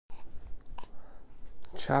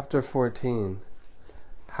Chapter 14.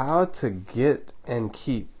 How to get and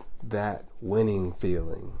keep that winning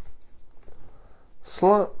feeling.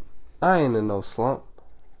 Slump? I ain't in no slump.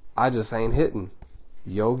 I just ain't hitting.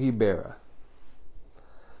 Yogi Berra.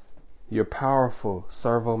 Your powerful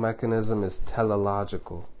servo mechanism is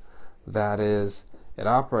teleological. That is, it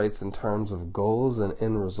operates in terms of goals and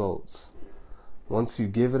end results. Once you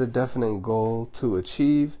give it a definite goal to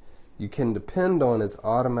achieve, you can depend on its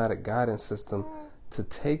automatic guidance system to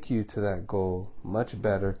take you to that goal much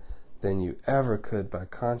better than you ever could by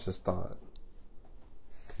conscious thought.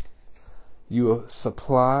 You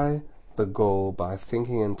supply the goal by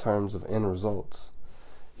thinking in terms of end results.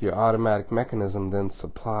 Your automatic mechanism then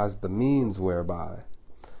supplies the means whereby.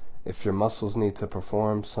 If your muscles need to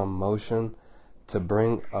perform some motion to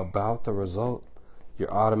bring about the result,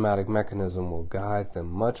 your automatic mechanism will guide them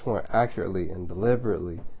much more accurately and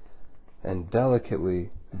deliberately and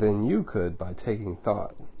delicately than you could by taking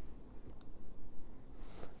thought.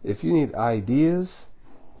 If you need ideas,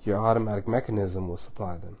 your automatic mechanism will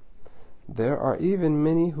supply them. There are even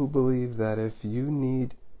many who believe that if you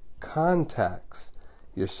need contacts,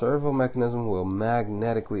 your servo mechanism will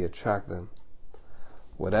magnetically attract them.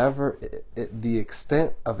 Whatever the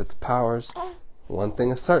extent of its powers, one thing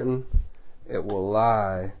is certain: it will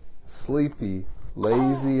lie sleepy,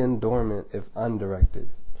 lazy, and dormant if undirected.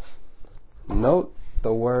 Note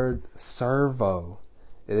the word servo.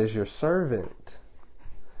 It is your servant.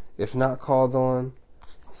 If not called on,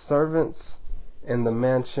 servants in the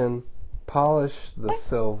mansion polish the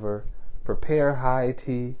silver, prepare high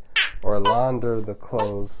tea, or launder the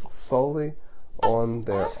clothes solely on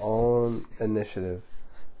their own initiative,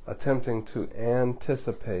 attempting to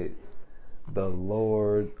anticipate the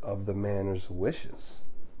Lord of the Manor's wishes.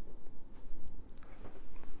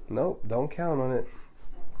 Nope, don't count on it.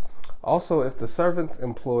 Also, if the servants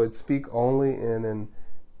employed speak only in an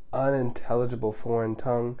unintelligible foreign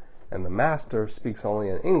tongue, and the master speaks only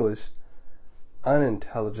in English,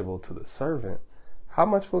 unintelligible to the servant, how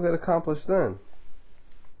much will get accomplished then?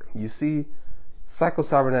 You see,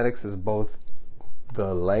 Psycho-Cybernetics is both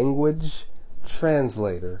the language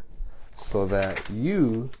translator, so that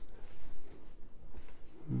you,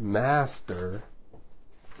 master,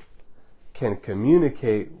 can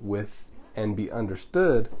communicate with and be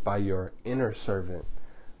understood by your inner servant,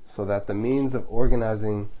 so that the means of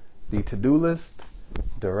organizing the to-do list,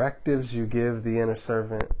 directives you give the inner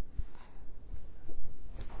servant,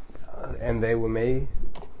 and the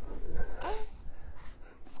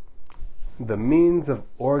means of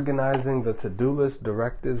organizing the to-do list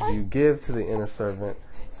directives you give to the inner servant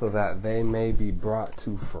so that they may be brought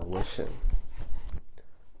to fruition.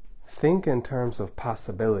 Think in terms of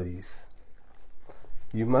possibilities.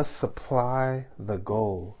 You must supply the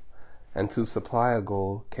goal, and to supply a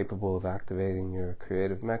goal capable of activating your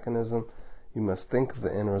creative mechanism, you must think of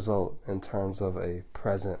the end result in terms of a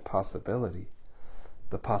present possibility.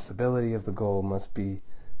 The possibility of the goal must be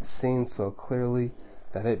seen so clearly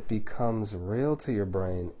that it becomes real to your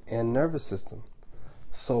brain and nervous system.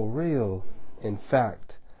 So real, in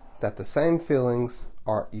fact, that the same feelings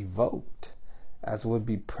are evoked as would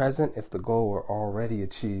be present if the goal were already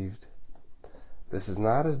achieved. This is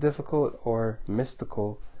not as difficult or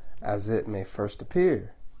mystical as it may first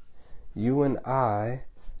appear. You and I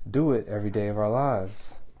do it every day of our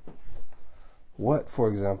lives. What, for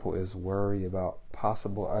example, is worry about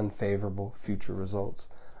possible unfavorable future results,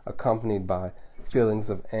 accompanied by feelings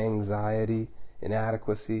of anxiety,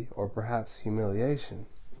 inadequacy, or perhaps humiliation?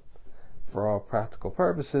 For all practical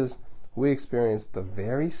purposes, we experience the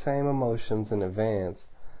very same emotions in advance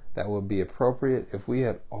that would be appropriate if we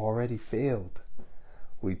had already failed.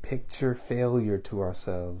 We picture failure to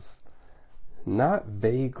ourselves, not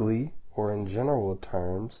vaguely or in general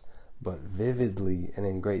terms, but vividly and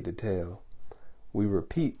in great detail. We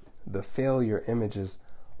repeat the failure images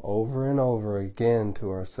over and over again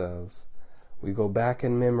to ourselves. We go back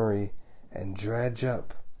in memory and dredge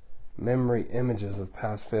up memory images of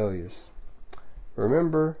past failures.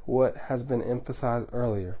 Remember what has been emphasized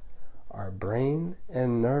earlier. Our brain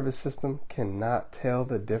and nervous system cannot tell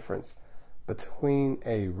the difference between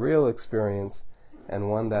a real experience and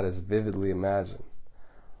one that is vividly imagined.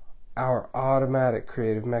 Our automatic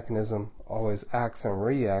creative mechanism always acts and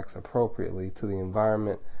reacts appropriately to the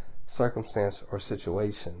environment, circumstance, or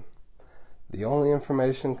situation. The only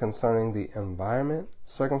information concerning the environment,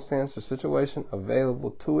 circumstance, or situation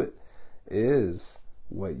available to it is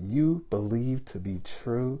what you believe to be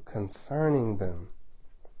true concerning them.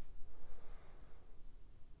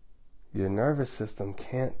 Your nervous system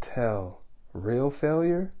can't tell real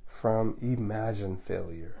failure from imagined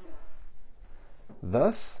failure.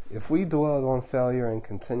 Thus, if we dwell on failure and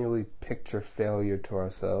continually picture failure to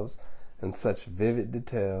ourselves in such vivid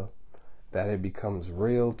detail that it becomes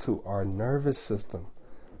real to our nervous system,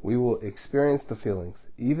 we will experience the feelings,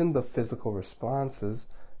 even the physical responses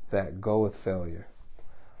that go with failure.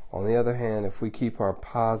 On the other hand, if we keep our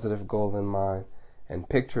positive goal in mind and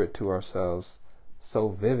picture it to ourselves so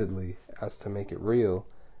vividly as to make it real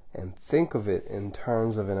and think of it in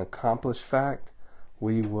terms of an accomplished fact,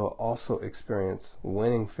 we will also experience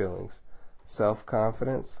winning feelings,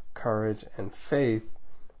 self-confidence, courage, and faith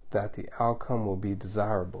that the outcome will be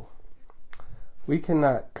desirable. We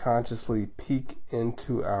cannot consciously peek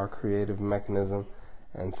into our creative mechanism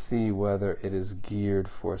and see whether it is geared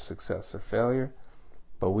for success or failure,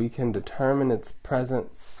 but we can determine its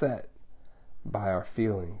present set by our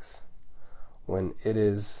feelings. When it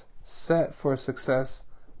is set for success,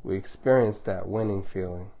 we experience that winning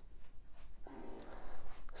feeling.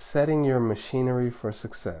 Setting your machinery for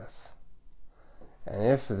success. And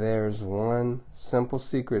if there's one simple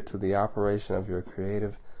secret to the operation of your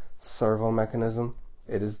creative servo mechanism,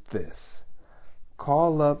 it is this: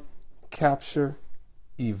 call up, capture,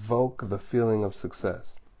 evoke the feeling of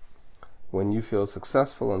success. When you feel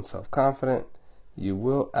successful and self-confident, you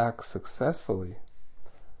will act successfully.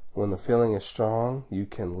 When the feeling is strong, you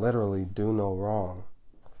can literally do no wrong.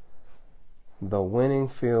 The winning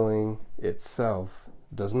feeling itself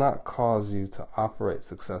does not cause you to operate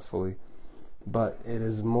successfully, but it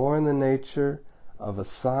is more in the nature of a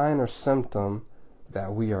sign or symptom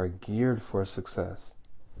that we are geared for success.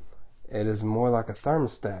 It is more like a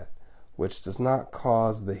thermostat, which does not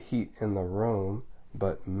cause the heat in the room,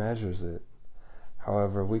 but measures it.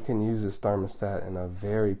 However, we can use this thermostat in a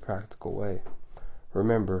very practical way.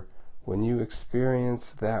 Remember, when you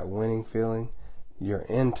experience that winning feeling, your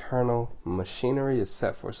internal machinery is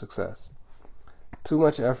set for success. Too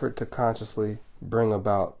much effort to consciously bring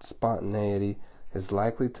about spontaneity is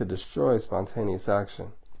likely to destroy spontaneous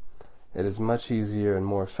action. It is much easier and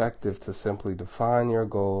more effective to simply define your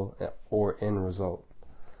goal or end result.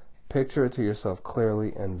 Picture it to yourself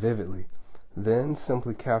clearly and vividly. Then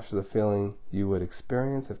simply capture the feeling you would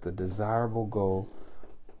experience if the desirable goal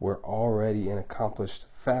were already an accomplished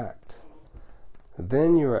fact.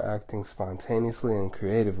 Then you are acting spontaneously and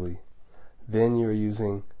creatively. Then you are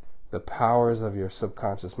using the powers of your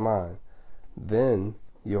subconscious mind. Then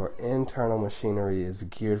your internal machinery is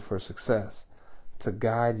geared for success, to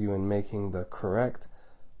guide you in making the correct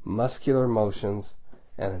muscular motions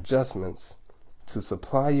and adjustments, to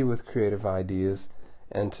supply you with creative ideas,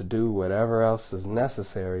 and to do whatever else is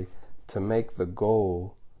necessary to make the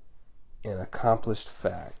goal an accomplished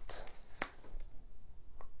fact.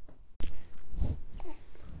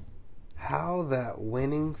 How that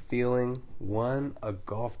winning feeling won a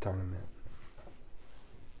golf tournament.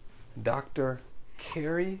 Dr.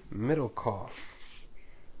 Carrie Middlecoff,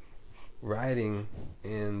 writing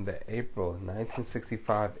in the April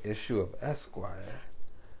 1965 issue of Esquire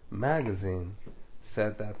magazine,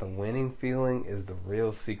 said that the winning feeling is the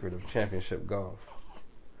real secret of championship golf.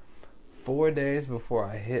 4 days before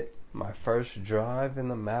I hit my first drive in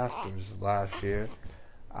the Masters last year,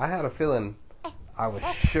 I had a feeling I was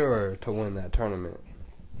sure to win that tournament.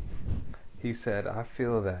 He said, I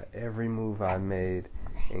feel that every move I made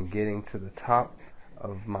in getting to the top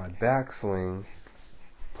of my backswing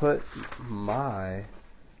put my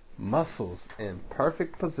muscles in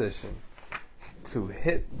perfect position to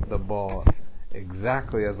hit the ball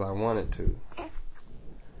exactly as I wanted to.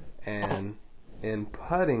 And in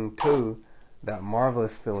putting too, that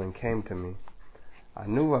marvelous feeling came to me. I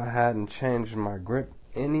knew I hadn't changed my grip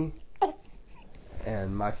any,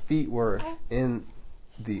 and my feet were in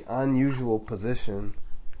the unusual position,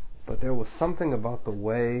 but there was something about the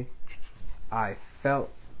way I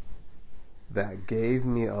felt that gave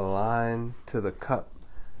me a line to the cup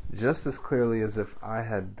just as clearly as if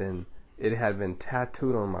it had been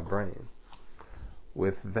tattooed on my brain.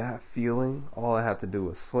 With that feeling, all I had to do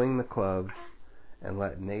was swing the clubs and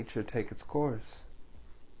let nature take its course.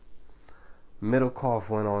 Middlecoff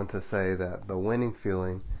went on to say that the winning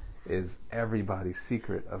feeling is everybody's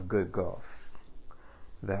secret of good golf.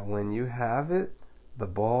 That when you have it, the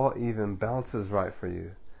ball even bounces right for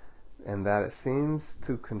you, and that it seems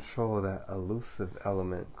to control that elusive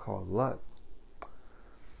element called luck.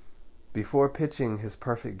 Before pitching his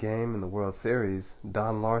perfect game in the World Series,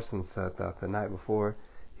 Don Larson said that the night before,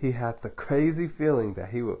 he had the crazy feeling that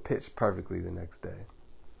he would pitch perfectly the next day.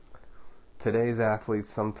 Today's athletes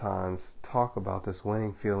sometimes talk about this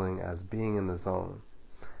winning feeling as being in the zone,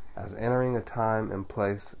 as entering a time and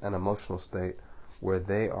place and emotional state where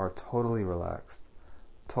they are totally relaxed,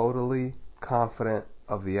 totally confident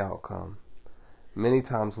of the outcome. Many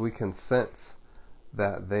times we can sense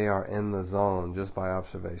that they are in the zone just by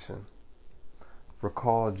observation.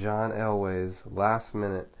 Recall John Elway's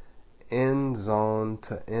last-minute end zone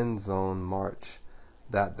to end zone march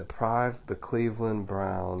that deprived the Cleveland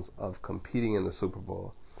Browns of competing in the Super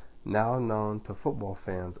Bowl, now known to football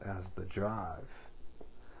fans as the Drive.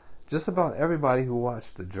 Just about everybody who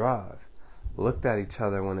watched the Drive looked at each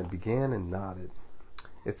other when it began and nodded.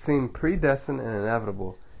 It seemed predestined and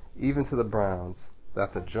inevitable, even to the Browns,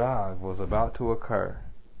 that the Drive was about to occur.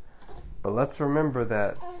 But let's remember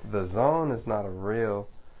that the zone is not a real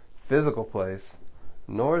physical place,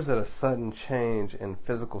 nor is it a sudden change in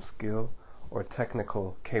physical skill or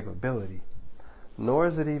technical capability, nor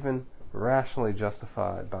is it even rationally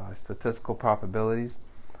justified by statistical probabilities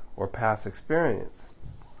or past experience.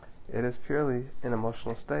 It is purely an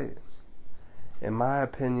emotional state. In my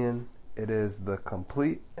opinion, it is the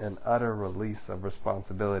complete and utter release of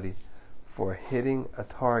responsibility for hitting a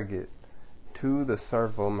target to the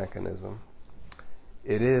servo mechanism.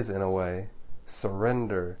 It is, in a way,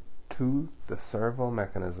 surrender to the servo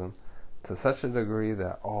mechanism to such a degree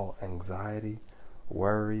that all anxiety,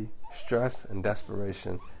 worry, stress, and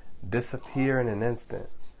desperation disappear in an instant,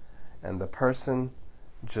 and the person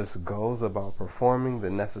just goes about performing the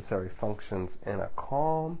necessary functions in a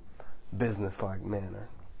calm, businesslike manner.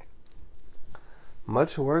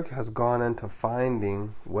 Much work has gone into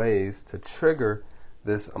finding ways to trigger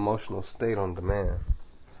this emotional state on demand.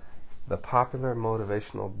 The popular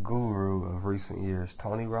motivational guru of recent years,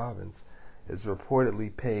 Tony Robbins, is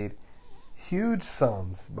reportedly paid huge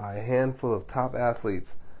sums by a handful of top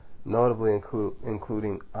athletes, notably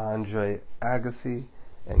including Andre Agassi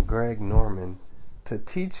and Greg Norman, to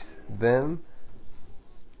teach them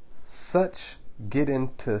such get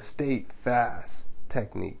into state fast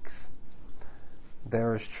techniques.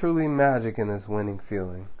 There is truly magic in this winning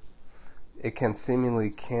feeling. It can seemingly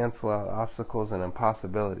cancel out obstacles and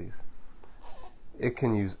impossibilities. It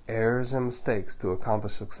can use errors and mistakes to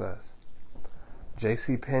accomplish success.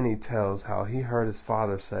 J.C. Penney tells how he heard his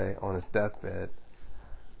father say on his deathbed,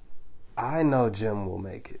 "I know Jim will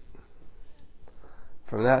make it."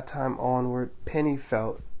 From that time onward, Penney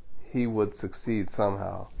felt he would succeed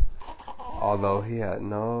somehow, although he had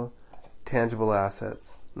no tangible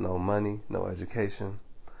assets, no money, no education.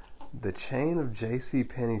 The chain of J.C.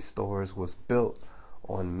 Penney stores was built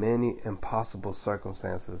on many impossible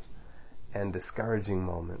circumstances and discouraging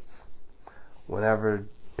moments. Whenever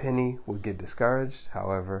Penney would get discouraged,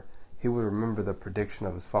 however, he would remember the prediction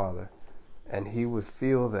of his father, and he would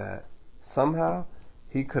feel that somehow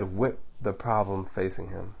he could whip the problem facing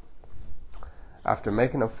him. After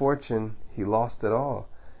making a fortune, he lost it all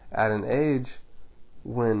at an age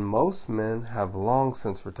when most men have long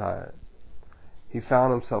since retired. He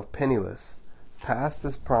found himself penniless, past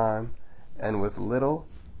his prime, and with little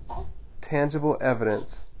tangible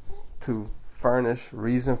evidence to furnish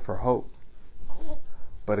reason for hope.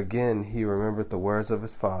 But again he remembered the words of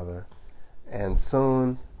his father, and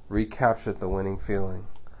soon recaptured the winning feeling,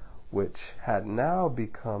 which had now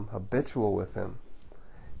become habitual with him.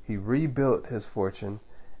 He rebuilt his fortune,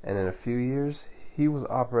 and in a few years he was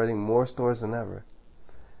operating more stores than ever.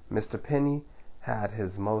 Mr. Penney had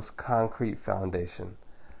his most concrete foundation,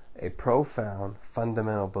 a profound,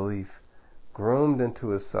 fundamental belief, groomed into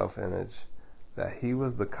his self-image, that he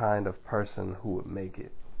was the kind of person who would make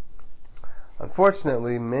it.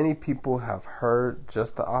 Unfortunately, many people have heard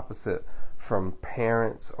just the opposite from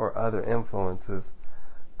parents or other influences,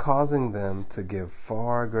 causing them to give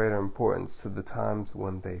far greater importance to the times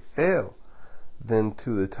when they fail than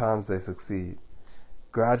to the times they succeed,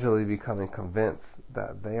 gradually becoming convinced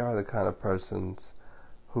that they are the kind of persons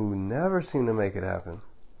who never seem to make it happen.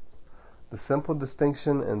 The simple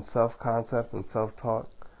distinction in self-concept and self-talk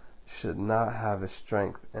should not have its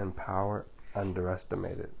strength and power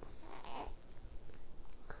underestimated.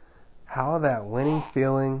 How that winning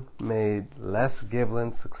feeling made Les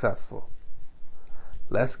Giblin successful.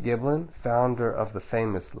 Les Giblin, founder of the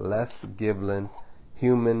famous Les Giblin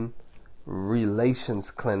Human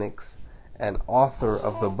Relations Clinics and author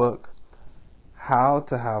of the book How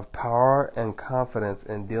to Have Power and Confidence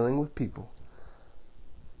in Dealing with People,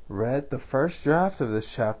 read the first draft of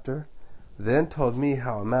this chapter, then told me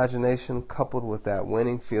how imagination coupled with that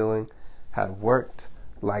winning feeling had worked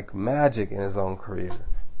like magic in his own career.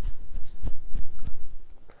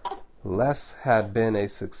 Les had been a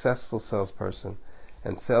successful salesperson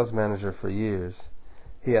and sales manager for years.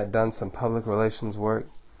 He had done some public relations work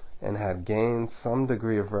and had gained some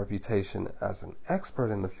degree of reputation as an expert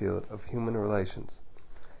in the field of human relations.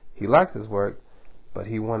 He liked his work, but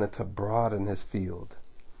he wanted to broaden his field.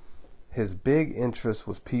 His big interest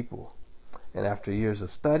was people. And after years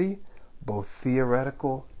of study, both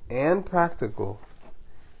theoretical and practical,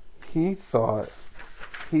 he thought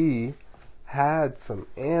he had some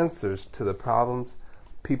answers to the problems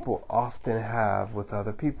people often have with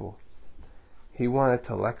other people. He wanted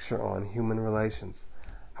to lecture on human relations.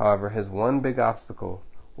 However, his one big obstacle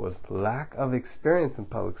was lack of experience in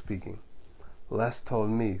public speaking. Les told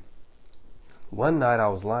me, one night I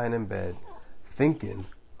was lying in bed thinking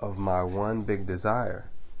of my one big desire.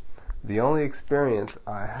 The only experience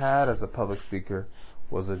I had as a public speaker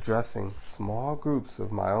was addressing small groups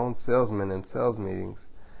of my own salesmen in sales meetings,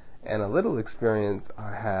 and a little experience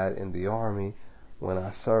I had in the Army when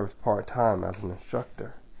I served part-time as an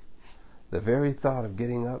instructor. The very thought of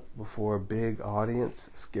getting up before a big audience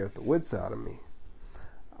scared the wits out of me.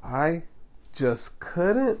 I just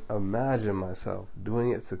couldn't imagine myself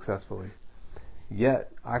doing it successfully.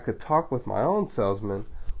 Yet I could talk with my own salesmen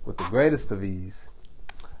with the greatest of ease.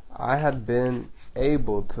 I had been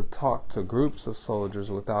able to talk to groups of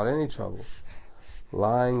soldiers without any trouble.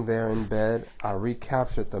 Lying there in bed, I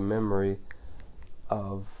recaptured the memory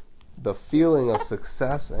of the feeling of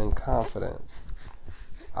success and confidence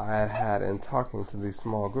I had had in talking to these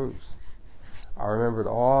small groups. I remembered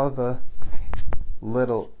all the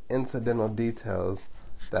little incidental details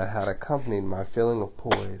that had accompanied my feeling of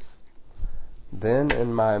poise. Then,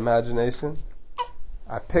 in my imagination,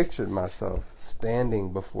 I pictured myself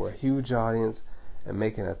standing before a huge audience and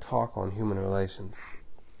making a talk on human relations.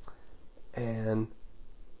 And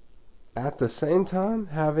at the same time,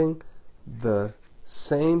 having the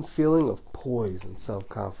same feeling of poise and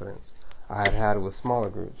self-confidence I had had with smaller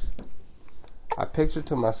groups. I pictured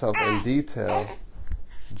to myself in detail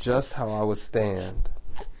just how I would stand.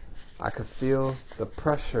 I could feel the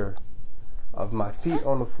pressure of my feet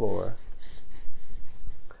on the floor.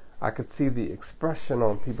 I could see the expression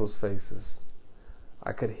on people's faces.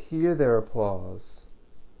 I could hear their applause.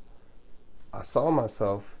 I saw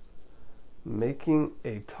myself making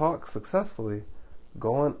a talk successfully,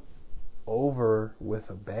 going over with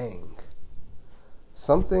a bang.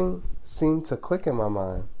 Something seemed to click in my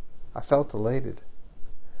mind. I felt elated.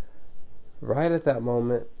 Right at that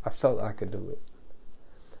moment, I felt I could do it.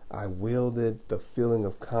 I wielded the feeling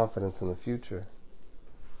of confidence in the future.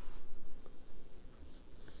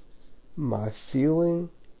 My feeling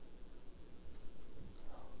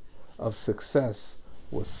of success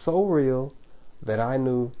was so real that I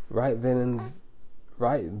knew right then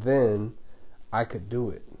I could do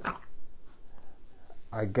it.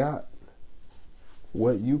 I got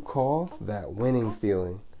what you call that winning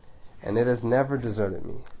feeling, and it has never deserted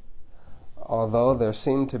me. Although there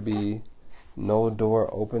seemed to be no door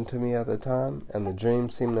open to me at the time, and the dream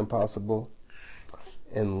seemed impossible,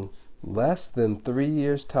 in less than 3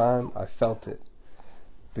 years' time, I felt it.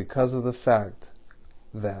 Because of the fact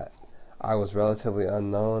that I was relatively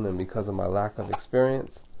unknown and because of my lack of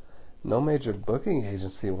experience, no major booking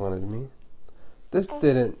agency wanted me. This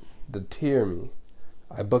didn't deter me.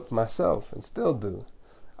 I booked myself and still do.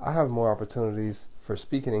 I have more opportunities for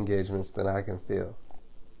speaking engagements than I can fill.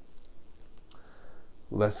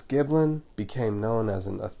 Les Giblin became known as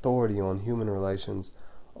an authority on human relations.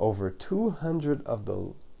 Over 200 of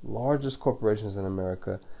the largest corporations in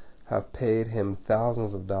America have paid him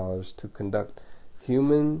thousands of dollars to conduct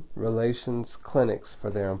human relations clinics for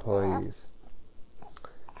their employees.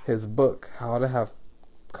 His book, How to Have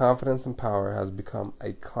Confidence and Power, has become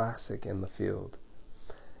a classic in the field.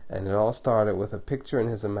 And it all started with a picture in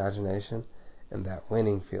his imagination and that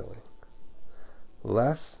winning feeling.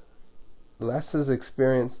 Les's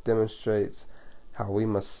experience demonstrates how we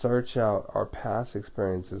must search out our past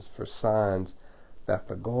experiences for signs that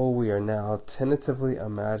the goal we are now tentatively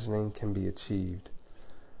imagining can be achieved.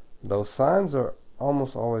 Those signs are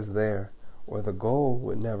almost always there, or the goal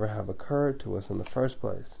would never have occurred to us in the first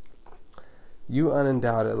place. You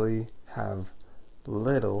undoubtedly have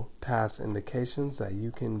little past indications that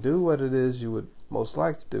you can do what it is you would most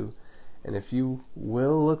like to do, and if you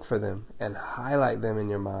will look for them and highlight them in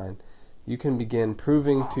your mind, you can begin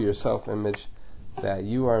proving to your self-image that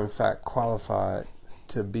you are in fact qualified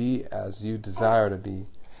to be as you desire to be.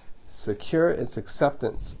 Secure its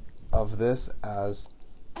acceptance of this as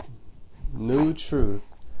new truth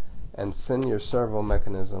and send your servo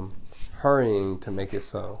mechanism hurrying to make it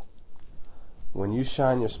so. When you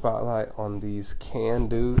shine your spotlight on these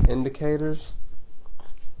can-do indicators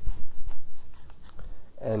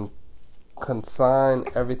and consign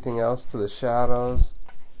everything else to the shadows,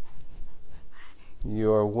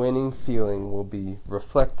 your winning feeling will be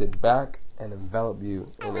reflected back and envelop you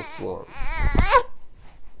in its warmth.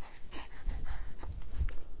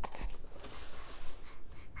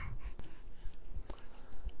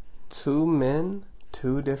 Two men,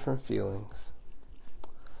 two different feelings.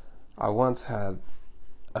 I once had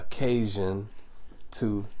occasion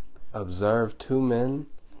to observe two men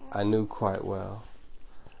I knew quite well.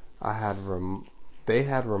 They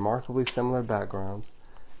had remarkably similar backgrounds,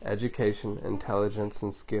 education, intelligence,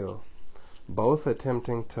 and skill, both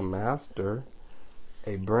attempting to master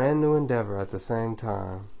a brand new endeavor at the same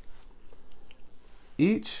time.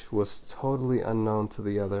 Each was totally unknown to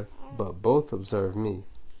the other, but both observed me.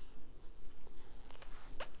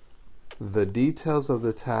 The details of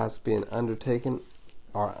the task being undertaken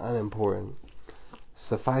are unimportant.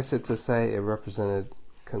 Suffice it to say, it represented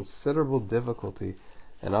considerable difficulty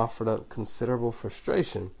and offered up considerable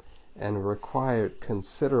frustration and required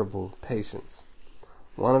considerable patience.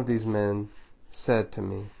 One of these men said to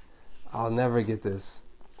me, "I'll never get this.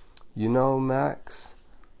 You know, Max,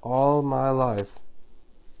 all my life,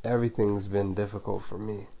 everything's been difficult for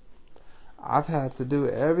me. I've had to do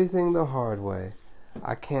everything the hard way.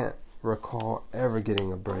 I can't recall ever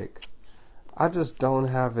getting a break. I just don't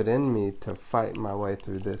have it in me to fight my way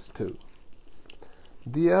through this too."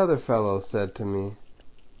 The other fellow said to me,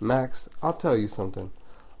 "Max, I'll tell you something.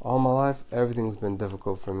 All my life, everything's been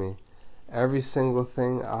difficult for me. Every single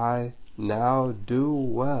thing I now do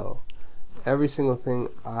well. Every single thing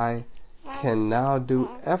I can now do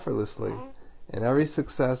effortlessly. And every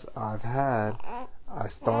success I've had, I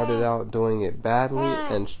started out doing it badly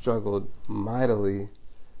and struggled mightily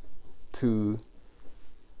to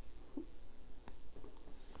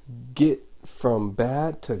get from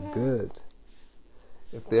bad to good.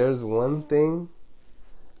 If there's one thing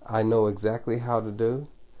I know exactly how to do,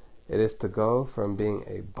 it is to go from being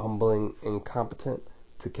a bumbling incompetent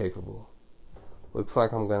to capable. Looks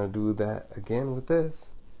like I'm going to do that again with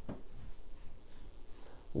this."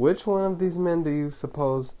 Which one of these men do you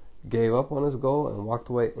suppose gave up on his goal and walked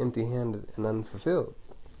away empty-handed and unfulfilled?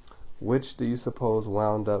 Which do you suppose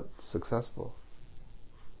wound up successful?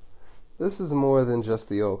 This is more than just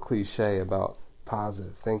the old cliche about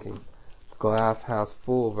positive thinking. Glass half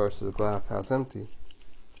full versus glass half empty.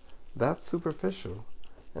 That's superficial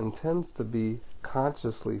and tends to be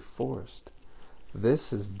consciously forced.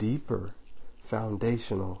 This is deeper,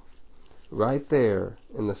 foundational, right there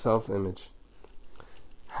in the self-image.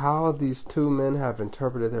 How these two men have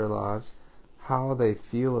interpreted their lives, how they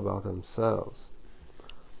feel about themselves.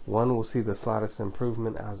 One will see the slightest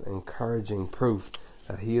improvement as encouraging proof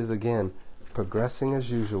that he is again progressing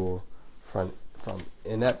as usual from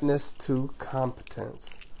ineptness to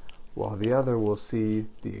competence, while the other will see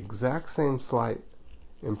the exact same slight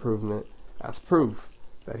improvement as proof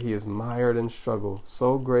that he is mired in struggle,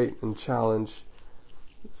 so great in challenge,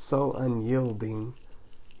 so unyielding,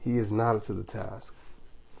 he is not up to the task.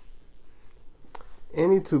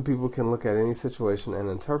 Any two people can look at any situation and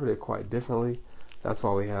interpret it quite differently. That's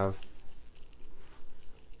why we have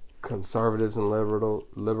conservatives and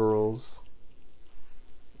liberals,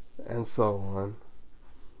 and so on.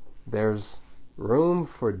 There's room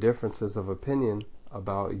for differences of opinion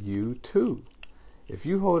about you too. If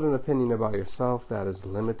you hold an opinion about yourself that is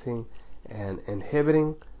limiting and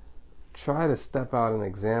inhibiting, try to step out and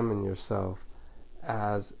examine yourself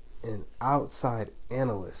as an outside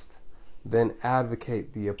analyst, then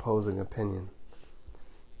advocate the opposing opinion.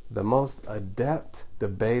 The most adept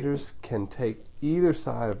debaters can take either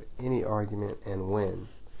side of any argument and win.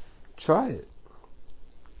 Try it.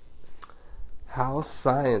 How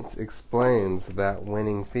science explains that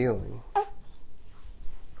winning feeling.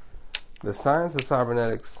 The science of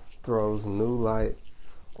cybernetics throws new light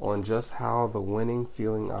on just how the winning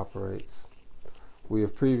feeling operates. We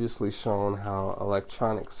have previously shown how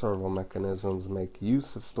electronic servo mechanisms make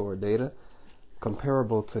use of stored data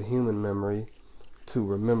comparable to human memory to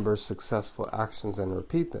remember successful actions and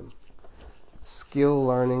repeat them. Skill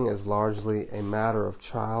learning is largely a matter of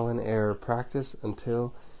trial and error practice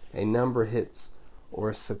until a number hits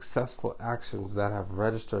or successful actions that have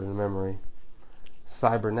registered in memory.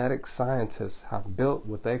 Cybernetic scientists have built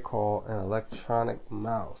what they call an electronic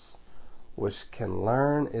mouse, which can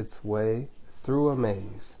learn its way through a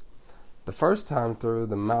maze. The first time through,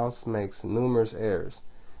 the mouse makes numerous errors.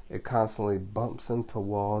 It constantly bumps into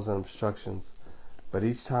walls and obstructions, but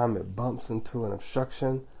each time it bumps into an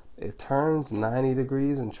obstruction, it turns 90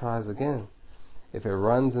 degrees and tries again. If it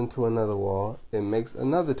runs into another wall, it makes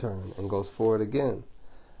another turn and goes forward again.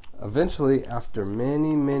 Eventually, after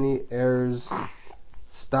many errors,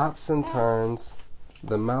 stops and turns,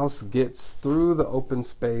 the mouse gets through the open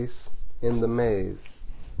space in the maze.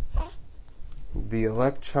 The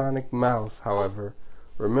electronic mouse, however,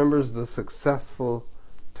 remembers the successful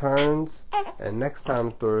turns, and next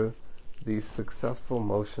time through, these successful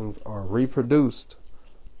motions are reproduced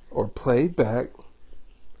or played back,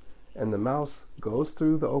 and the mouse goes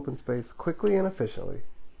through the open space quickly and efficiently.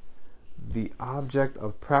 The object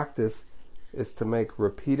of practice is to make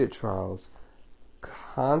repeated trials,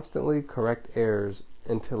 constantly correct errors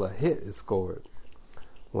until a hit is scored.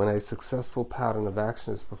 When a successful pattern of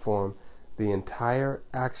action is performed, the entire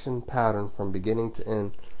action pattern from beginning to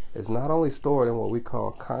end is not only stored in what we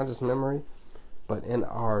call conscious memory, but in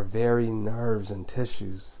our very nerves and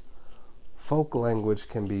tissues. Folk language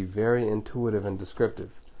can be very intuitive and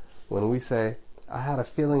descriptive. When we say, "I had a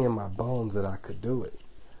feeling in my bones that I could do it,"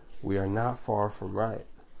 we are not far from right.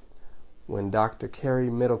 When Dr. Carey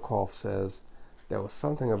Middlecoff says, "There was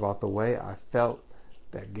something about the way I felt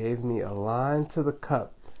that gave me a line to the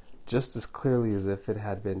cup just as clearly as if it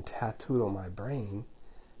had been tattooed on my brain,"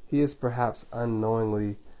 he is perhaps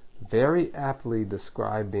unknowingly very aptly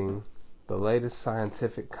describing the latest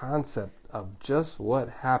scientific concept of just what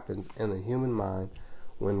happens in the human mind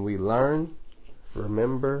when we learn,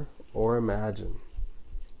 remember, or imagine.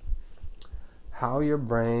 How your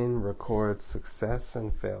brain records success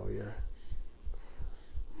and failure.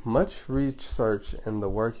 Much research in the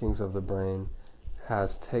workings of the brain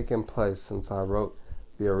has taken place since I wrote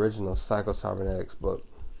the original Psycho-Cybernetics book.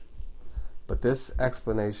 But this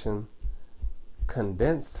explanation,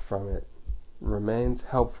 condensed from it, remains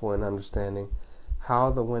helpful in understanding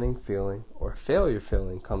how the winning feeling or failure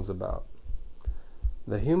feeling comes about.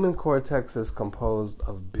 The human cortex is composed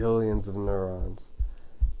of billions of neurons,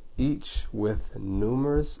 each with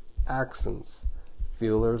numerous axons,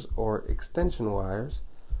 feelers, or extension wires,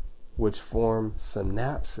 which form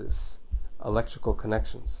synapses, electrical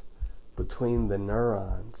connections, between the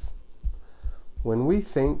neurons. When we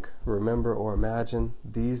think, remember, or imagine,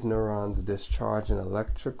 these neurons discharge an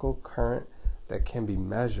electrical current that can be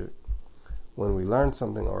measured. When we learn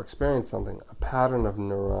something or experience something, a pattern of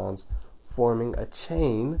neurons forming a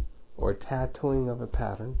chain or tattooing of a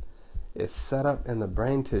pattern is set up in the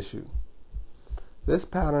brain tissue. This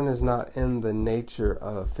pattern is not in the nature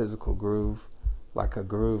of a physical groove, like a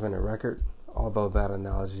groove in a record, although that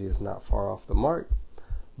analogy is not far off the mark,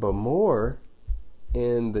 but more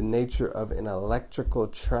in the nature of an electrical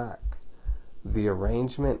track, the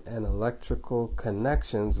arrangement and electrical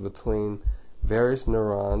connections between various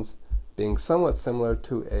neurons being somewhat similar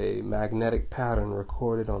to a magnetic pattern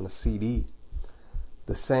recorded on a CD.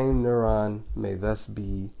 The same neuron may thus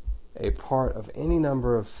be a part of any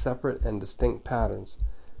number of separate and distinct patterns,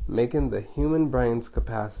 making the human brain's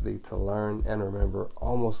capacity to learn and remember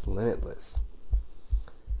almost limitless.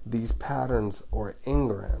 These patterns, or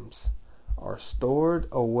engrams, are stored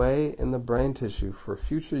away in the brain tissue for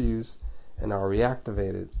future use and are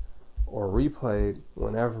reactivated or replayed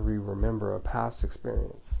whenever we remember a past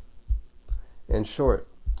experience. In short,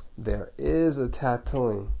 there is a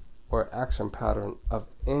tattooing or action pattern of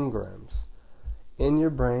engrams in your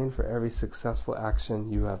brain for every successful action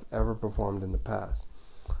you have ever performed in the past.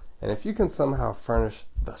 And if you can somehow furnish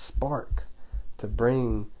the spark to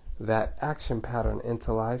bring that action pattern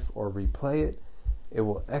into life or replay it, it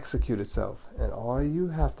will execute itself. And all you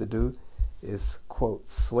have to do is, quote,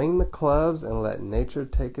 "swing the clubs and let nature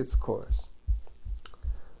take its course."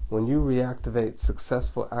 When you reactivate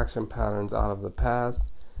successful action patterns out of the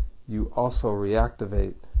past, you also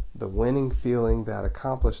reactivate the winning feeling that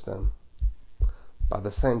accomplished them. By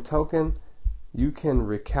the same token, you can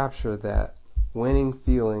recapture that winning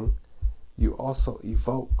feeling. You also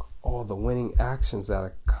evoke all the winning actions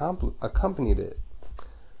that accompanied it.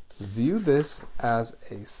 View this as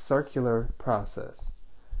a circular process.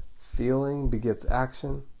 Feeling begets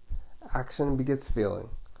action, action begets feeling,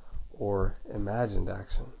 or imagined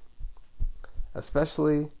action.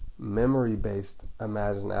 Especially memory-based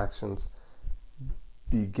imagined actions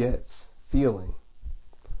begets feeling.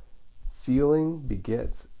 Feeling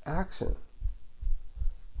begets action.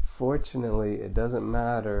 Fortunately, it doesn't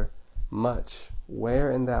matter much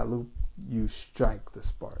where in that loop you strike the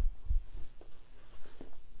spark.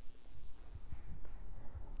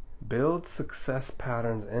 Build success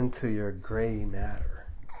patterns into your gray matter.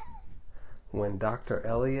 When Dr.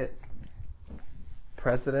 Eliot,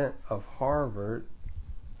 president of Harvard,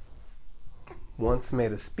 once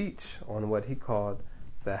made a speech on what he called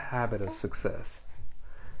the habit of success.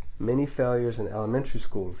 Many failures in elementary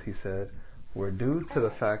schools, he said, were due to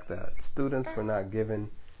the fact that students were not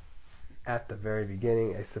given at the very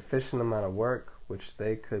beginning a sufficient amount of work which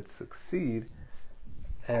they could succeed,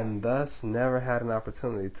 and thus never had an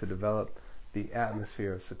opportunity to develop the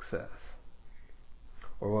atmosphere of success,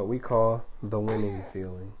 or what we call the winning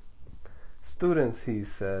feeling. Students, he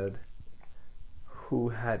said, who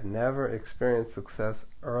had never experienced success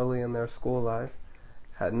early in their school life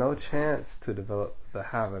had no chance to develop the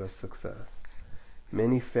habit of success.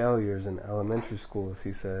 Many failures in elementary schools,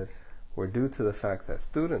 he said, were due to the fact that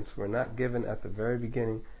students were not given at the very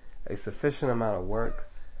beginning a sufficient amount of work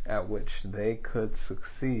at which they could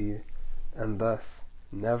succeed, and thus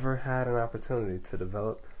never had an opportunity to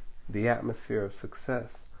develop the atmosphere of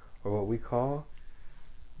success, or what we call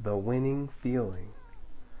the winning feeling.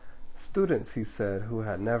 Students, he said, who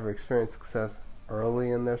had never experienced success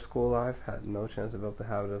early in their school life had no chance to develop the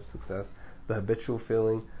habit of success, the habitual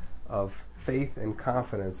feeling of faith and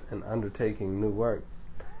confidence in undertaking new work.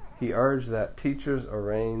 He urged that teachers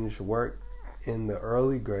arrange work in the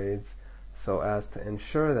early grades so as to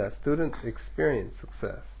ensure that students experience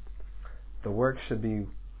success. The work should be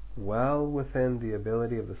well within the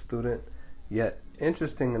ability of the student, yet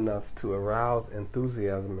interesting enough to arouse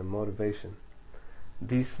enthusiasm and motivation.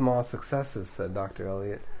 These small successes, said Dr.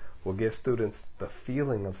 Elliott, will give students the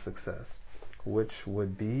feeling of success, which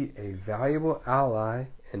would be a valuable ally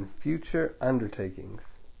in future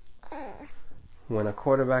undertakings. When a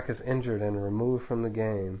quarterback is injured and removed from the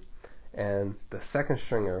game, and the second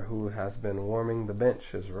stringer who has been warming the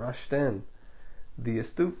bench is rushed in, the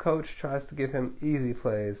astute coach tries to give him easy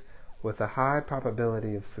plays with a high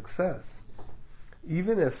probability of success,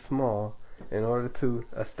 even if small, in order to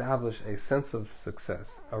establish a sense of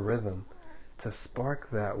success, a rhythm, to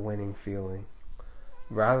spark that winning feeling,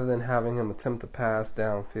 rather than having him attempt to pass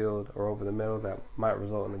downfield or over the middle that might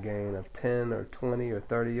result in a gain of 10 or 20 or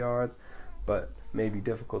 30 yards, but may be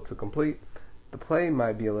difficult to complete. The play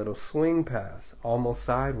might be a little swing pass, almost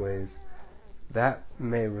sideways. That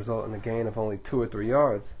may result in a gain of only 2 or 3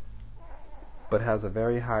 yards, but has a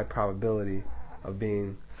very high probability of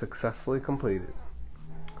being successfully completed.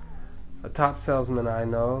 A top salesman I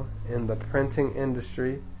know in the printing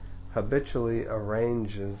industry habitually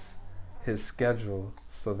arranges his schedule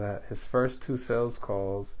so that his first 2 sales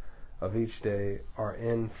calls of each day are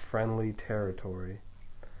in friendly territory.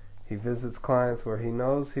 He visits clients where he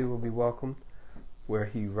knows he will be welcomed, where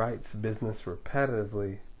he writes business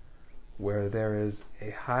repetitively, where there is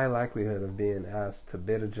a high likelihood of being asked to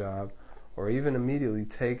bid a job or even immediately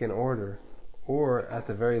take an order, or at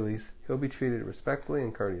the very least, he'll be treated respectfully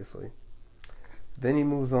and courteously. Then he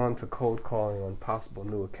moves on to cold calling on possible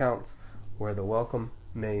new accounts where the welcome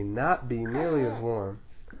may not be nearly as warm,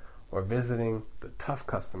 or visiting the tough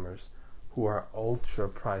customers who are ultra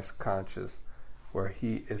price conscious where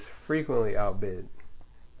he is frequently outbid.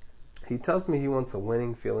 He tells me he wants a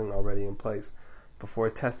winning feeling already in place before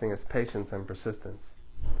testing his patience and persistence.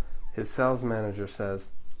 His sales manager says,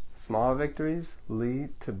 small victories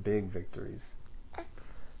lead to big victories.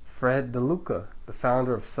 Fred DeLuca, the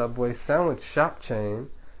founder of Subway sandwich shop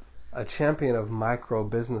chain, a champion of micro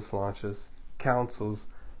business launches, counsels,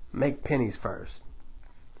 make pennies first.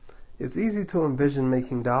 It's easy to envision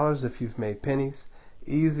making dollars if you've made pennies,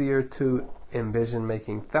 easier to envision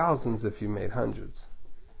making thousands if you made hundreds.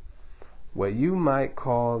 What you might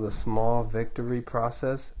call the small victory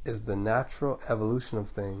process is the natural evolution of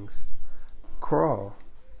things. Crawl.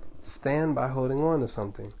 Stand by holding on to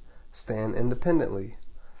something. Stand independently.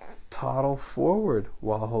 Toddle forward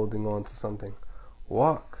while holding on to something.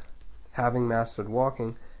 Walk. Having mastered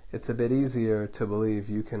walking, it's a bit easier to believe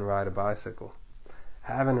you can ride a bicycle.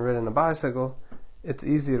 Having ridden a bicycle, it's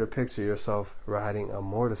easier to picture yourself riding a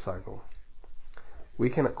motorcycle. We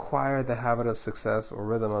can acquire the habit of success or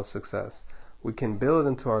rhythm of success. We can build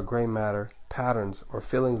into our gray matter patterns or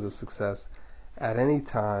feelings of success at any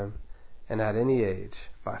time and at any age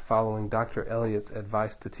by following Dr. Elliott's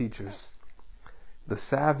advice to teachers. The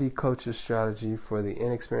savvy coach's strategy for the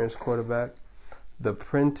inexperienced quarterback, the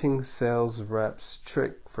printing sales rep's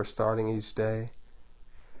trick for starting each day.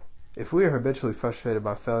 If we are habitually frustrated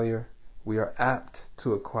by failure, we are apt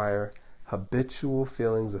to acquire habitual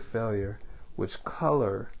feelings of failure which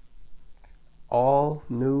color all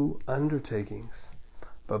new undertakings.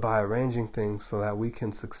 But by arranging things so that we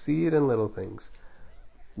can succeed in little things,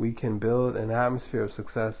 we can build an atmosphere of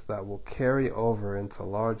success that will carry over into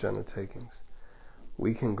large undertakings.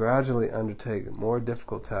 We can gradually undertake more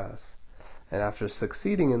difficult tasks, and after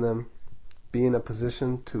succeeding in them, be in a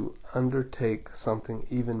position to undertake something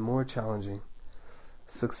even more challenging.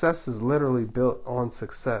 Success is literally built on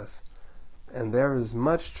success, and there is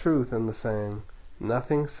much truth in the saying,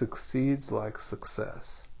 nothing succeeds like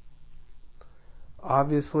success.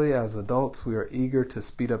 Obviously, as adults, we are eager to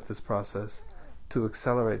speed up this process, to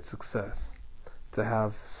accelerate success. To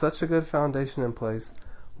have such a good foundation in place,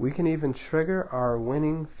 we can even trigger our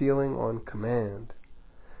winning feeling on command.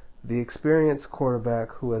 The experienced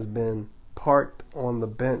quarterback who has been parked on the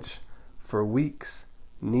bench for weeks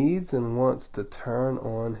needs and wants to turn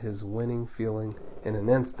on his winning feeling in an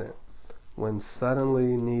instant, when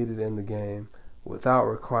suddenly needed in the game, without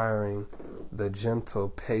requiring the gentle,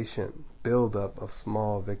 patient build-up of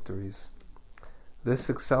small victories. This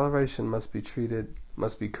acceleration must be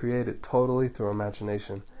created totally through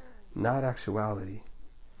imagination, not actuality,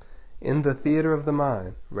 in the theater of the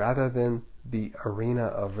mind, rather than the arena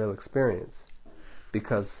of real experience,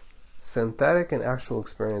 because synthetic and actual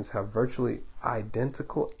experience have virtually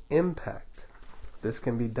identical impact. This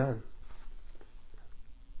can be done.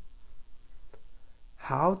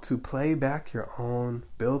 How to play back your own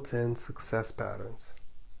built-in success patterns.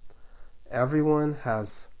 Everyone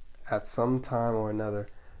has, at some time or another,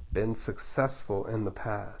 been successful in the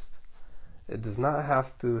past. It does not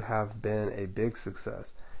have to have been a big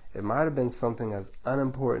success. It might have been something as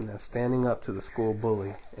unimportant as standing up to the school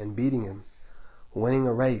bully and beating him, winning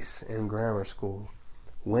a race in grammar school,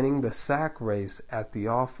 winning the sack race at the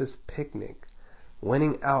office picnic,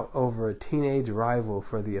 winning out over a teenage rival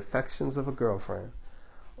for the affections of a girlfriend.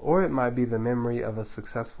 Or it might be the memory of a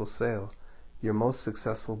successful sale, your most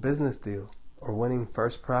successful business deal, or winning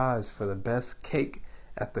first prize for the best cake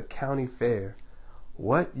at the county fair.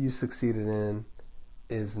 What you succeeded in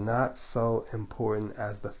is not so important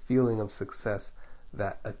as the feeling of success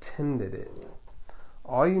that attended it.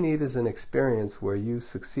 All you need is an experience where you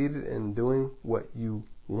succeeded in doing what you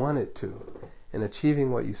wanted to, in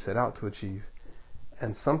achieving what you set out to achieve,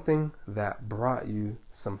 and something that brought you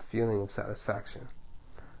some feeling of satisfaction.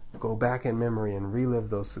 Go back in memory and relive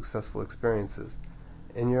those successful experiences.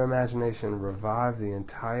 In your imagination, revive the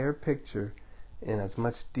entire picture in as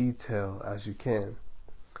much detail as you can.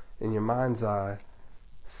 In your mind's eye,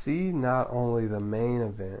 see not only the main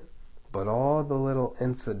event, but all the little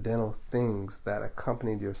incidental things that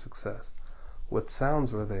accompanied your success. What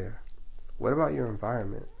sounds were there? What about your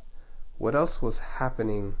environment? What else was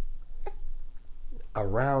happening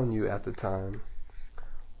around you at the time?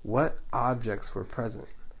 What objects were present?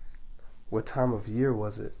 What time of year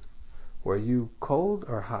was it? Were you cold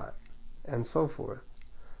or hot? And so forth.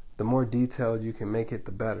 The more detailed you can make it,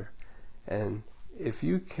 the better. And if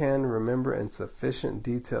you can remember in sufficient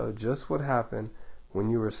detail just what happened when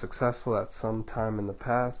you were successful at some time in the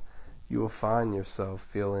past, you will find yourself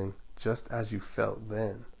feeling just as you felt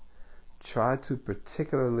then. Try to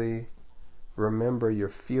particularly remember your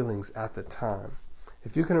feelings at the time.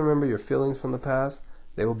 If you can remember your feelings from the past,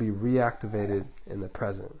 they will be reactivated in the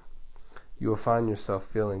present. You will find yourself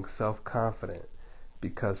feeling self-confident,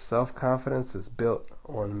 because self-confidence is built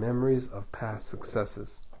on memories of past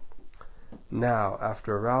successes. Now,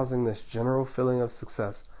 after arousing this general feeling of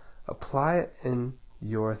success, apply it in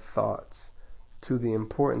your thoughts to the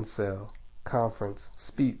important sale, conference,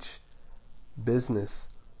 speech, business,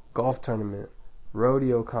 golf tournament,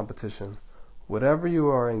 rodeo competition, whatever you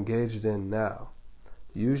are engaged in now.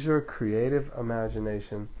 Use your creative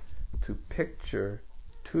imagination to picture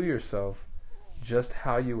to yourself just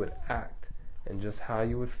how you would act and just how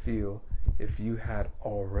you would feel if you had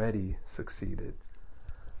already succeeded.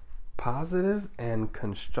 Positive and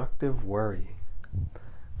constructive worry.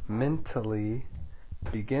 Mentally,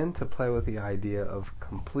 begin to play with the idea of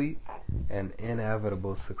complete and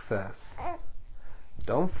inevitable success.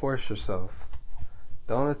 Don't force yourself.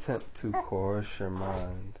 Don't attempt to coerce your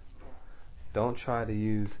mind. Don't try to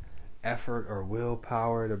use effort or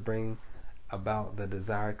willpower to bring about the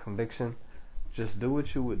desired conviction. Just do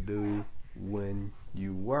what you would do when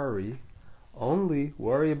you worry. Only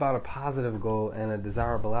worry about a positive goal and a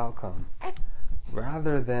desirable outcome,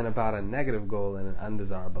 rather than about a negative goal and an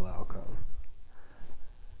undesirable outcome.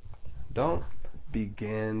 Don't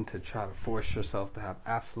begin to try to force yourself to have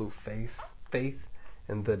absolute faith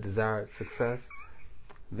in the desired success.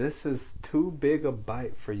 This is too big a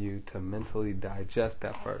bite for you to mentally digest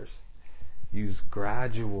at first. Use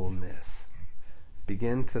gradualness.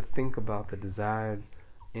 Begin to think about the desired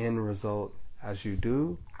end result as you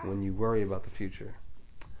do when you worry about the future.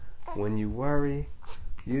 When you worry,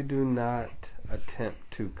 you do not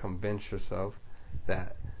attempt to convince yourself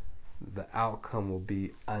that the outcome will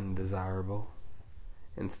be undesirable.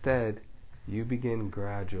 Instead, you begin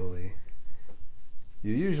gradually.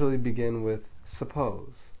 You usually begin with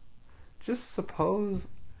suppose. Just suppose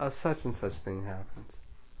a such and such thing happens.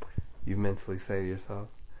 You mentally say to yourself.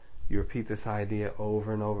 You repeat this idea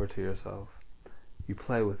over and over to yourself. You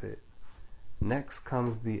play with it. Next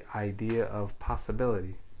comes the idea of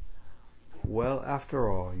possibility. Well, after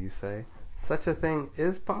all, you say, such a thing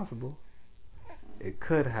is possible. It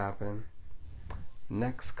could happen.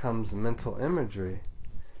 Next comes mental imagery.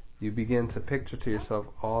 You begin to picture to yourself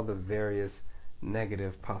all the various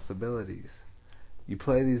negative possibilities. You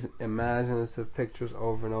play these imaginative pictures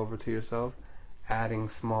over and over to yourself, adding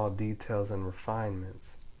small details and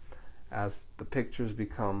refinements. As the pictures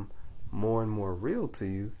become more and more real to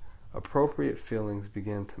you, appropriate feelings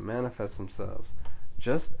begin to manifest themselves,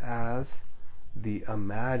 just as the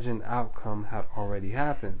imagined outcome had already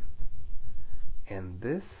happened. And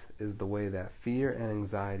this is the way that fear and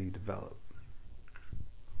anxiety develop.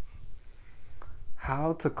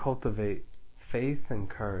 How to cultivate faith and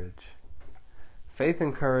courage. Faith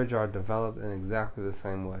and courage are developed in exactly the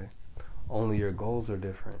same way, only your goals are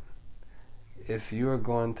different. If you are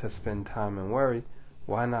going to spend time and worry,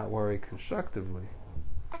 why not worry constructively?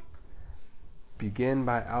 Begin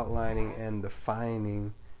by outlining and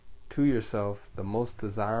defining to yourself the most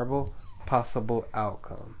desirable possible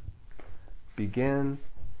outcome. Begin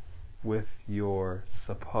with your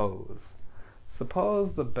suppose.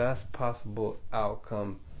 Suppose the best possible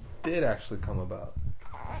outcome did actually come about.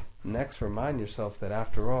 Next, remind yourself that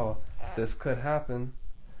after all, this could happen.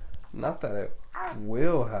 Not that it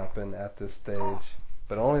will happen at this stage,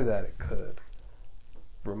 but only that it could.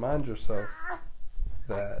 Remind yourself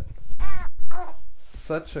that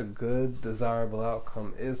such a good, desirable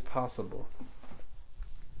outcome is possible.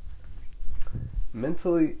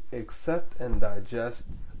 Mentally accept and digest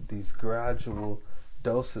these gradual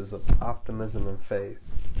doses of optimism and faith.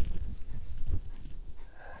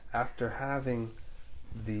 After having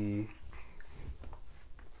the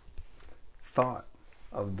thought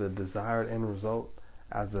of the desired end result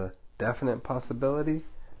as a definite possibility,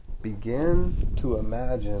 begin to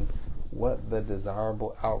imagine what the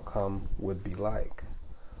desirable outcome would be like.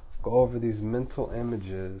 Go over these mental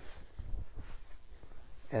images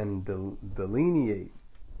and delineate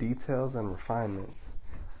details and refinements.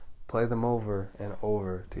 Play them over and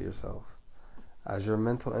over to yourself. As your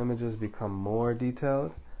mental images become more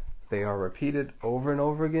detailed, they are repeated over and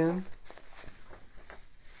over again,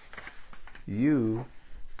 you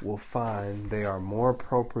will find they are more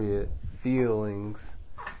appropriate feelings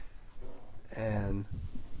and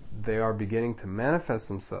they are beginning to manifest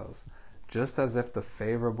themselves, just as if the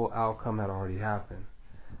favorable outcome had already happened.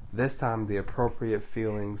 This time the appropriate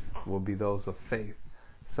feelings will be those of faith,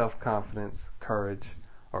 self-confidence, courage,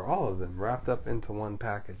 or all of them wrapped up into one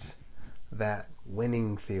package. That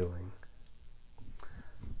winning feeling.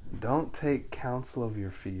 Don't take counsel of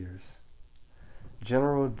your fears.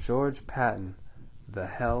 General George Patton, the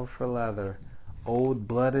hell for leather, old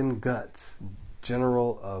blood and guts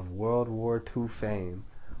general of World War II fame,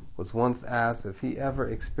 was once asked if he ever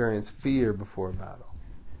experienced fear before a battle.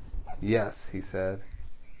 Yes, he said.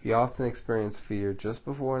 He often experienced fear just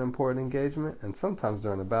before an important engagement and sometimes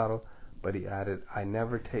during a battle, but he added, I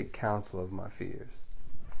never take counsel of my fears.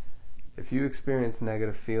 If you experience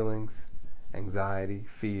negative feelings, anxiety,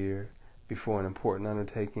 fear, before an important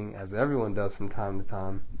undertaking, as everyone does from time to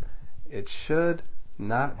time, it should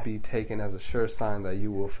not be taken as a sure sign that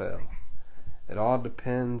you will fail. It all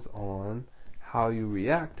depends on how you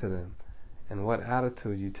react to them and what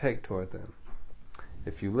attitude you take toward them.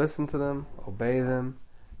 If you listen to them, obey them,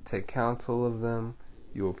 take counsel of them,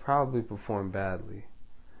 you will probably perform badly.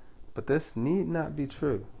 But this need not be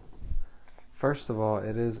true. First of all,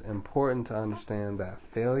 it is important to understand that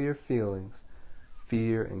failure feelings,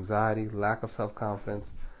 fear, anxiety, lack of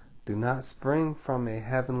self-confidence, do not spring from a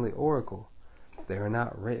heavenly oracle. They are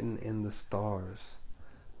not written in the stars.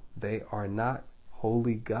 They are not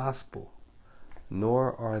holy gospel,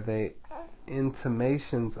 nor are they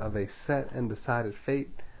intimations of a set and decided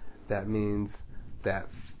fate. That means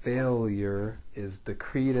that failure is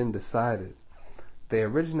decreed and decided. They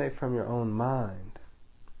originate from your own mind.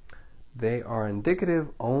 They are indicative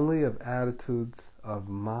only of attitudes of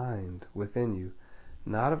mind within you,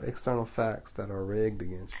 not of external facts that are rigged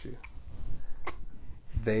against you.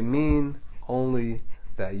 They mean only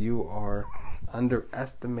that you are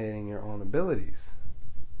underestimating your own abilities,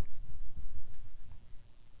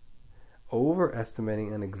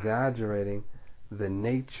 overestimating and exaggerating the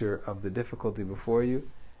nature of the difficulty before you,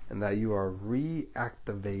 and that you are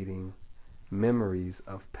reactivating memories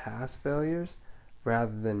of past failures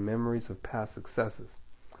rather than memories of past successes.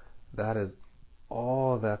 That is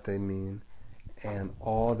all that they mean and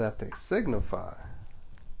all that they signify.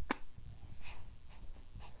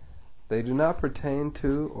 They do not pertain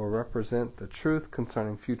to or represent the truth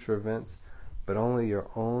concerning future events, but only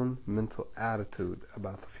your own mental attitude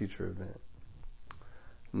about the future event.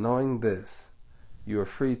 Knowing this, you are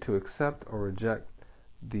free to accept or reject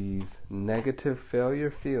these negative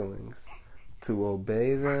failure feelings, to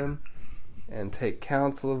obey them and take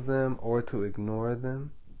counsel of them, or to ignore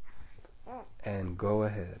them and go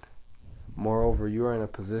ahead. Moreover, you are in a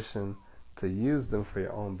position to use them for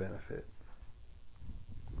your own benefit.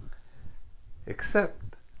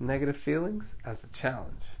 Accept negative feelings as a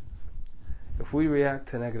challenge. If we react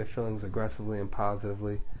to negative feelings aggressively and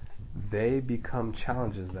positively, they become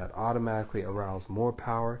challenges that automatically arouse more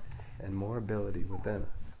power and more ability within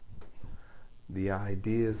us. The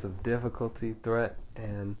ideas of difficulty, threat,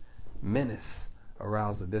 and menace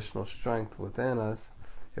arouse additional strength within us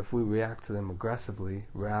if we react to them aggressively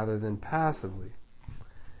rather than passively.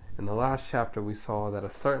 In the last chapter, we saw that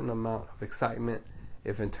a certain amount of excitement,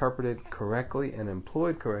 if interpreted correctly and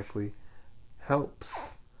employed correctly,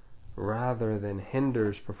 helps rather than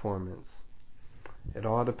hinders performance. It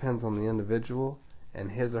all depends on the individual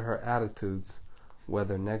and his or her attitudes,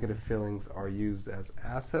 whether negative feelings are used as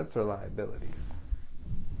assets or liabilities.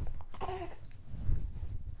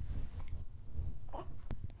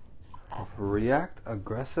 React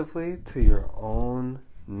aggressively to your own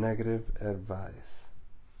negative advice.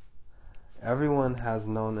 Everyone has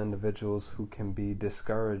known individuals who can be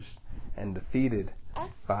discouraged and defeated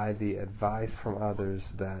by the advice from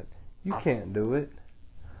others that you can't do it.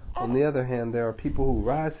 On the other hand, there are people who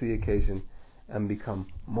rise to the occasion and become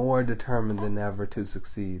more determined than ever to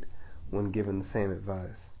succeed when given the same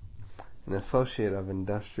advice. An associate of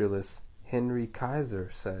industrialist Henry Kaiser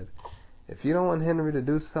said, "If you don't want Henry to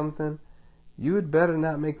do something, you had better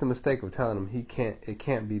not make the mistake of telling him it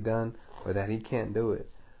can't be done or that he can't do it,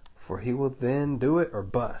 for he will then do it or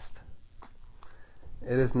bust."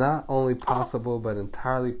 It is not only possible but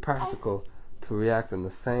entirely practical to react in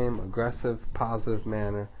the same aggressive, positive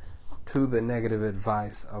manner to the negative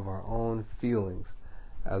advice of our own feelings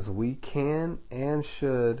as we can and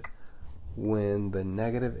should when the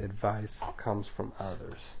negative advice comes from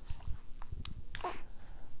others.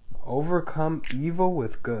 Overcome evil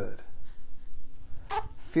with good.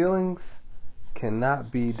 Feelings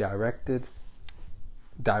cannot be directly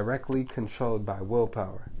controlled by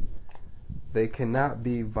willpower. They cannot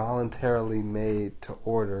be voluntarily made to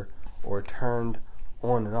order or turned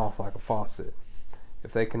on and off like a faucet.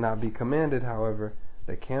 If they cannot be commanded, however,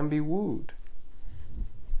 they can be wooed.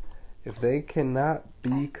 If they cannot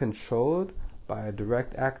be controlled by a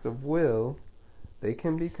direct act of will, they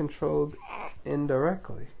can be controlled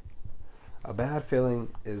indirectly. A bad feeling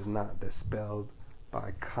is not dispelled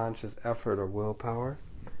by conscious effort or willpower.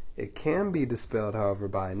 It can be dispelled, however,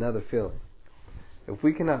 by another feeling. If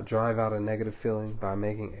we cannot drive out a negative feeling by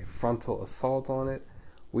making a frontal assault on it,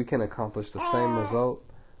 we can accomplish the same result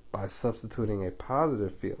by substituting a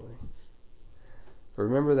positive feeling.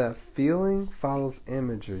 Remember that feeling follows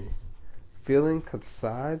imagery. Feeling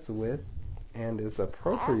coincides with and is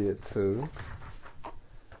appropriate to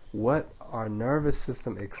what our nervous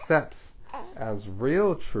system accepts as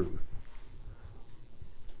real truth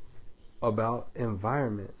about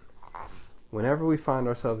environment. Whenever we find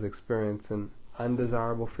ourselves experiencing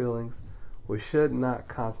undesirable feelings, we should not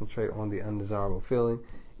concentrate on the undesirable feeling,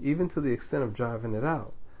 even to the extent of driving it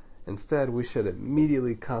out. Instead, we should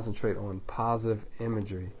immediately concentrate on positive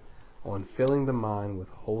imagery, on filling the mind with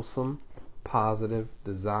wholesome, positive,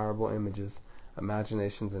 desirable images,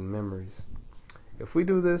 imaginations, and memories. If we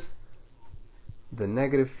do this, the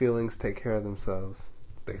negative feelings take care of themselves.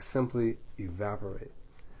 They simply evaporate.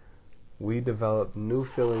 We develop new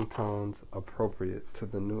feeling tones appropriate to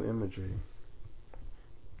the new imagery.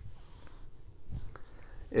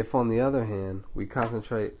 If, on the other hand, we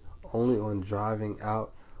concentrate only on driving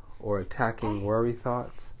out or attacking worry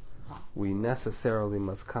thoughts, we necessarily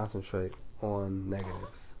must concentrate on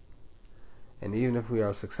negatives. And even if we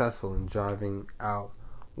are successful in driving out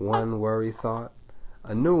one worry thought,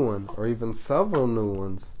 a new one or even several new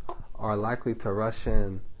ones are likely to rush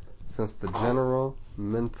in, since the general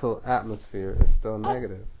mental atmosphere is still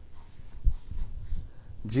negative.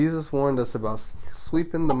 Jesus warned us about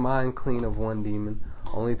sweeping the mind clean of one demon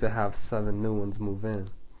only to have 7 new ones move in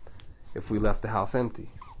if we left the house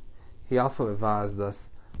empty. He also advised us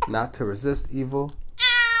not to resist evil,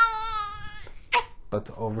 but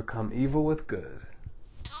to overcome evil with good.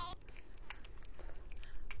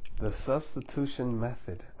 The substitution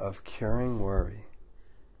method of curing worry.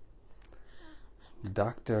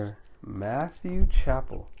 Dr. Matthew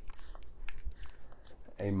Chappell,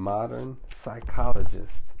 a modern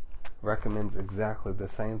psychologist, recommends exactly the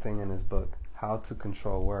same thing in his book, How to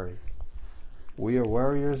Control Worry. We are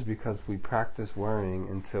worriers because we practice worrying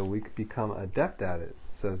until we become adept at it,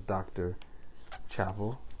 says Dr.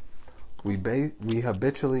 Chappell. We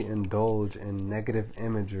habitually indulge in negative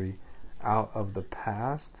imagery out of the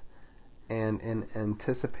past and in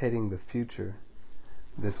anticipating the future.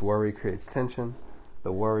 This worry creates tension.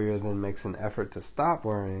 The worrier then makes an effort to stop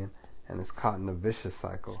worrying and is caught in a vicious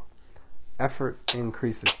cycle. Effort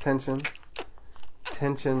increases tension.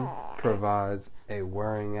 Tension provides a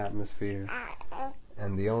worrying atmosphere,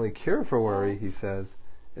 And the only cure for worry, he says,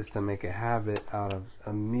 is to make a habit out of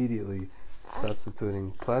immediately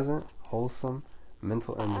substituting pleasant, wholesome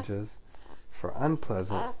mental images for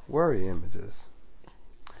unpleasant worry images.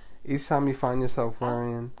 Each time you find yourself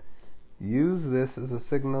worrying, use this as a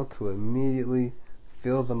signal to immediately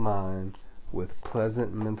fill the mind with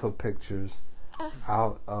pleasant mental pictures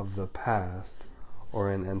out of the past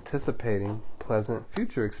or in anticipating pleasant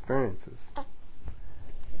future experiences.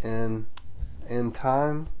 In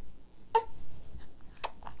time,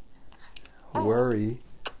 worry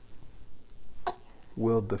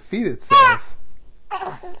will defeat itself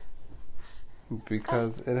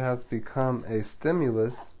because it has become a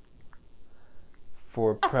stimulus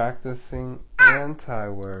for practicing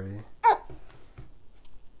anti-worry.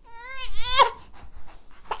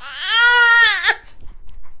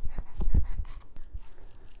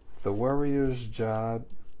 The worrier's job,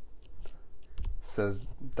 says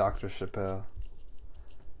Dr. Chappelle,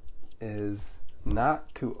 is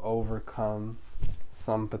not to overcome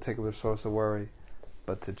some particular source of worry,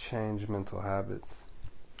 but to change mental habits.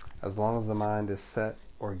 As long as the mind is set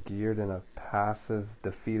or geared in a passive,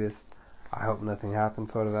 defeatist, I hope nothing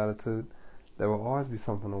happens sort of attitude, there will always be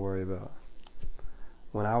something to worry about.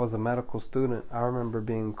 When I was a medical student, I remember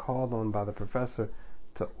being called on by the professor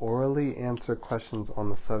to orally answer questions on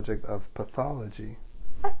the subject of pathology.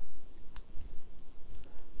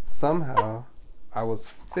 Somehow, I was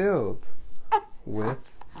filled with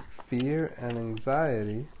fear and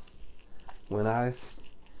anxiety when I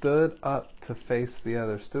stood up to face the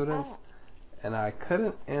other students, and I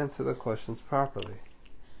couldn't answer the questions properly.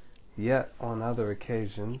 Yet, on other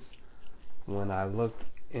occasions, when I looked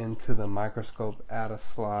into the microscope at a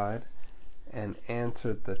slide and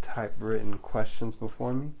answered the typewritten questions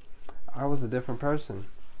before me, I was a different person.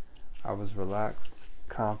 I was relaxed,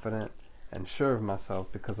 confident, and sure of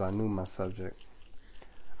myself because I knew my subject.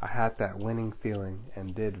 I had that winning feeling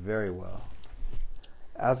and did very well.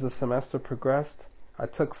 As the semester progressed, I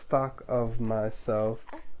took stock of myself,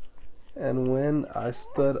 and when I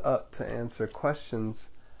stood up to answer questions,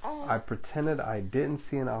 I pretended I didn't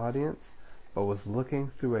see an audience, but was looking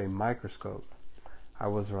through a microscope. I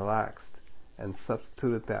was relaxed and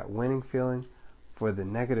substituted that winning feeling for the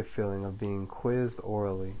negative feeling of being quizzed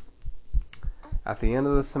orally. At the end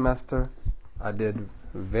of the semester, I did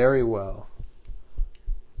very well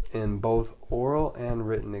in both oral and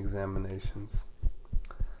written examinations.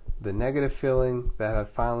 The negative feeling that had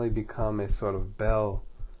finally become a sort of bell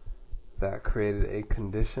that created a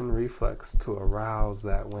conditioned reflex to arouse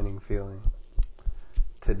that winning feeling.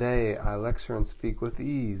 Today, I lecture and speak with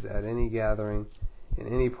ease at any gathering in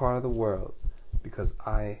any part of the world because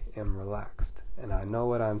I am relaxed and I know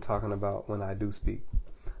what I'm talking about when I do speak.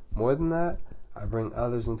 More than that, I bring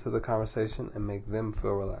others into the conversation and make them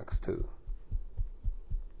feel relaxed too.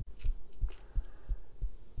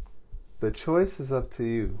 The choice is up to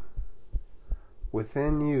you.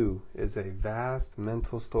 Within you is a vast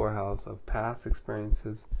mental storehouse of past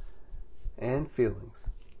experiences and feelings,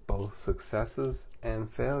 both successes and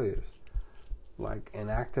failures. Like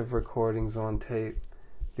inactive recordings on tape,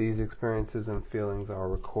 these experiences and feelings are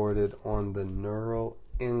recorded on the neural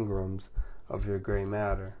engrams of your gray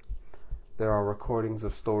matter. There are recordings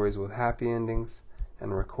of stories with happy endings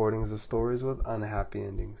and recordings of stories with unhappy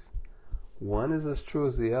endings. One is as true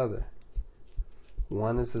as the other.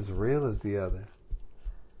 One is as real as the other.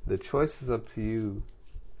 The choice is up to you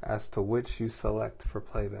as to which you select for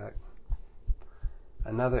playback.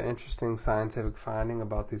 Another interesting scientific finding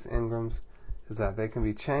about these engrams is that they can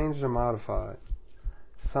be changed or modified.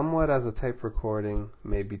 Somewhat as a tape recording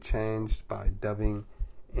may be changed by dubbing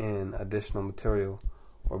in additional material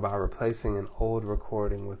or by replacing an old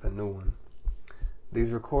recording with a new one.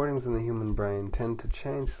 These recordings in the human brain tend to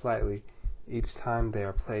change slightly each time they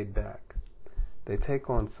are played back. They take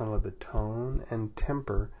on some of the tone and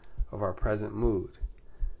temper of our present mood,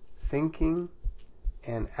 thinking,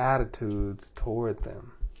 and attitudes toward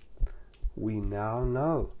them. We now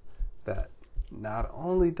know that not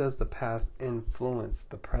only does the past influence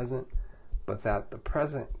the present, but that the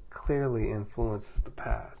present clearly influences the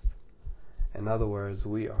past. In other words,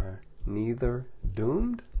 we are neither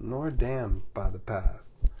doomed nor damned by the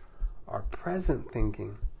past. Our present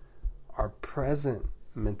thinking, our present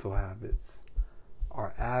mental habits,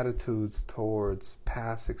 our attitudes towards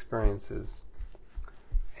past experiences,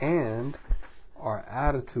 and our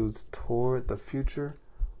attitudes toward the future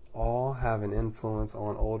all have an influence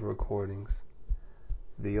on old recordings.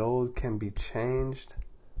 The old can be changed,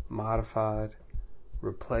 modified,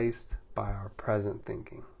 replaced by our present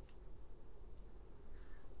thinking.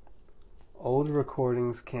 Old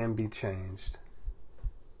recordings can be changed.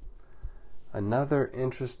 Another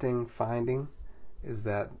interesting finding is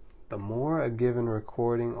that the more a given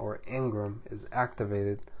recording or engram is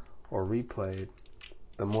activated or replayed,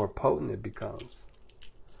 the more potent it becomes.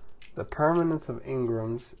 The permanence of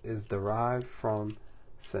engrams is derived from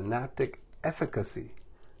synaptic efficacy,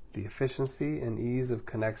 the efficiency and ease of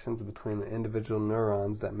connections between the individual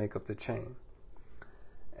neurons that make up the chain.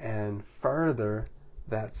 And further,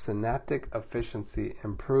 that synaptic efficiency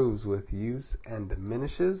improves with use and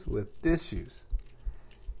diminishes with disuse.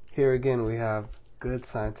 Here again we have good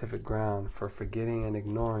scientific ground for forgetting and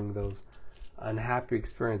ignoring those unhappy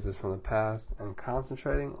experiences from the past and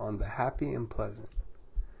concentrating on the happy and pleasant.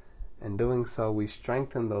 In doing so, we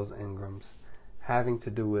strengthen those engrams having to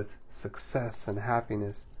do with success and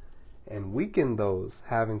happiness, and weaken those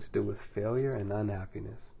having to do with failure and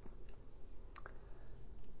unhappiness.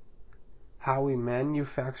 How we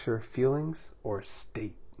manufacture feelings or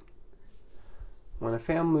state. When a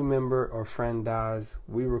family member or friend dies,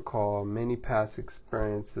 we recall many past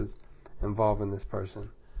experiences involving this person.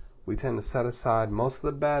 We tend to set aside most of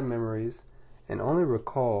the bad memories and only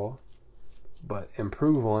recall, but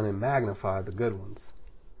improve on and magnify the good ones.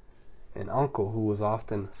 An uncle who was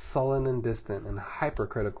often sullen and distant and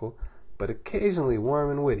hypercritical, but occasionally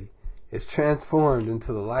warm and witty, is transformed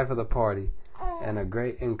into the life of the party and a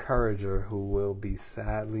great encourager who will be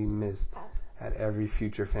sadly missed at every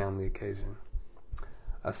future family occasion.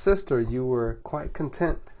 A sister you were quite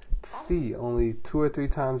content to see only 2 or 3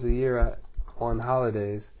 times a year on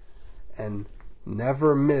holidays and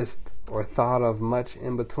never missed or thought of much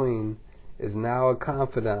in between is now a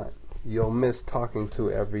confidant you'll miss talking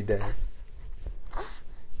to every day.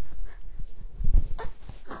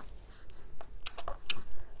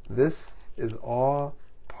 This is all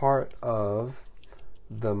part of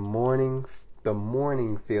the mourning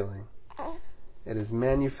feeling. It is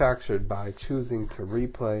manufactured by choosing to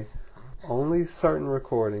replay only certain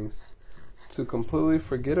recordings, to completely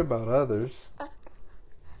forget about others,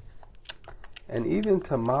 and even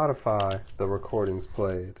to modify the recordings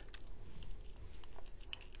played.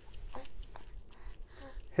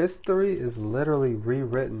 History is literally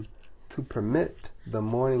rewritten to permit the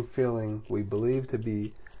mourning feeling we believe to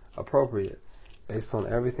be appropriate, based on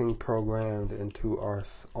everything programmed into our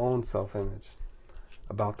own self-image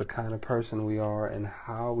about the kind of person we are and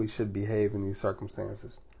how we should behave in these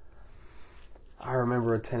circumstances. I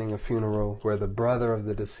remember attending a funeral where the brother of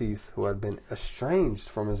the deceased, who had been estranged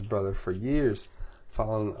from his brother for years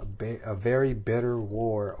following a very bitter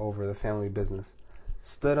war over the family business,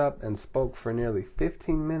 stood up and spoke for nearly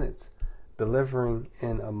 15 minutes, delivering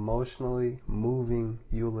an emotionally moving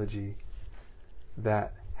eulogy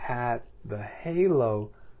that had the halo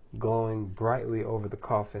glowing brightly over the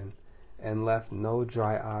coffin and left no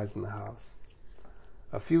dry eyes in the house.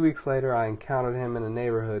 A few weeks later, I encountered him in a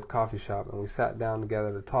neighborhood coffee shop, and we sat down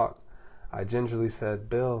together to talk. I gingerly said,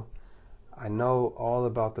 "Bill, I know all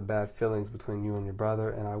about the bad feelings between you and your brother,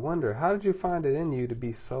 and I wonder, how did you find it in you to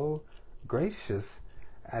be so gracious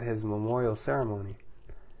at his memorial ceremony?"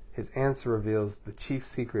 His answer reveals the chief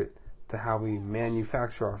secret to how we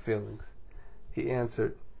manufacture our feelings. He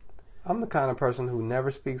answered, "I'm the kind of person who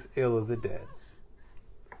never speaks ill of the dead."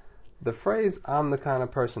 The phrase, "I'm the kind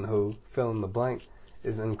of person who," fill in the blank,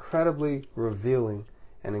 is incredibly revealing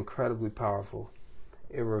and incredibly powerful.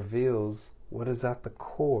 It reveals what is at the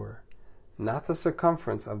core, not the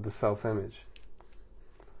circumference of the self-image,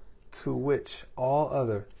 to which all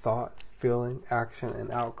other thought, feeling, action, and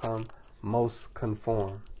outcome most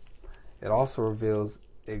conform. It also reveals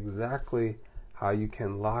exactly how you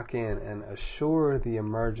can lock in and assure the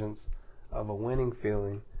emergence of a winning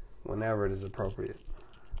feeling whenever it is appropriate.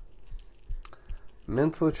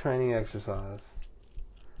 Mental training exercise.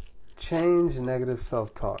 Change negative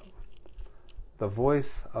self-talk, the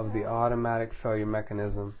voice of the automatic failure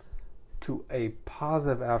mechanism, to a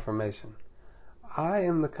positive affirmation. I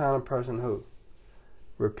am the kind of person who.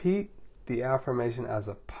 Repeat the affirmation as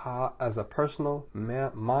a personal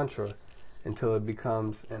mantra until it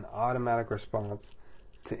becomes an automatic response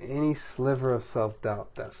to any sliver of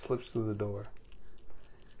self-doubt that slips through the door.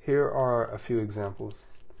 Here are a few examples.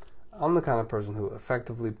 I'm the kind of person who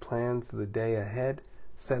effectively plans the day ahead,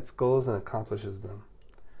 sets goals, and accomplishes them.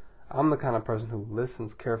 I'm the kind of person who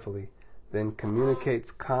listens carefully, then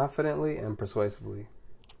communicates confidently and persuasively.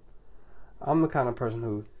 I'm the kind of person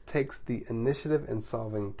who takes the initiative in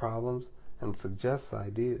solving problems and suggests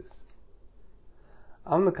ideas.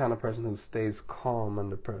 I'm the kind of person who stays calm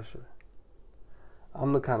under pressure.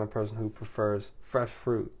 I'm the kind of person who prefers fresh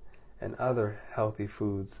fruit and other healthy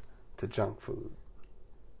foods to junk food.